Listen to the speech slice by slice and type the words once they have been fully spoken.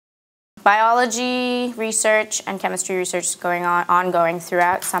Biology research and chemistry research is ongoing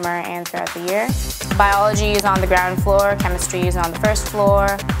throughout summer and throughout the year. Biology is on the ground floor, chemistry is on the first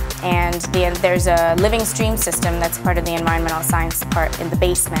floor, and there's a living stream system that's part of the environmental science part in the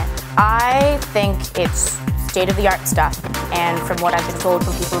basement. I think it's state-of-the-art stuff, and from what I've been told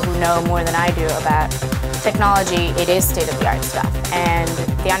from people who know more than I do about technology, it is state-of-the-art stuff. And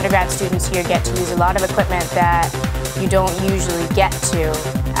the undergrad students here get to use a lot of equipment that you don't usually get to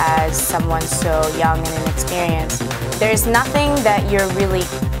as someone so young and inexperienced. There's nothing that you're really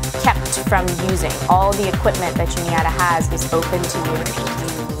kept from using. All the equipment that Juniata has is open to you.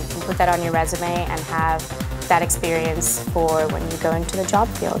 You can put that on your resume and have that experience for when you go into the job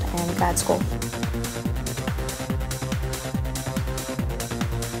field and grad school.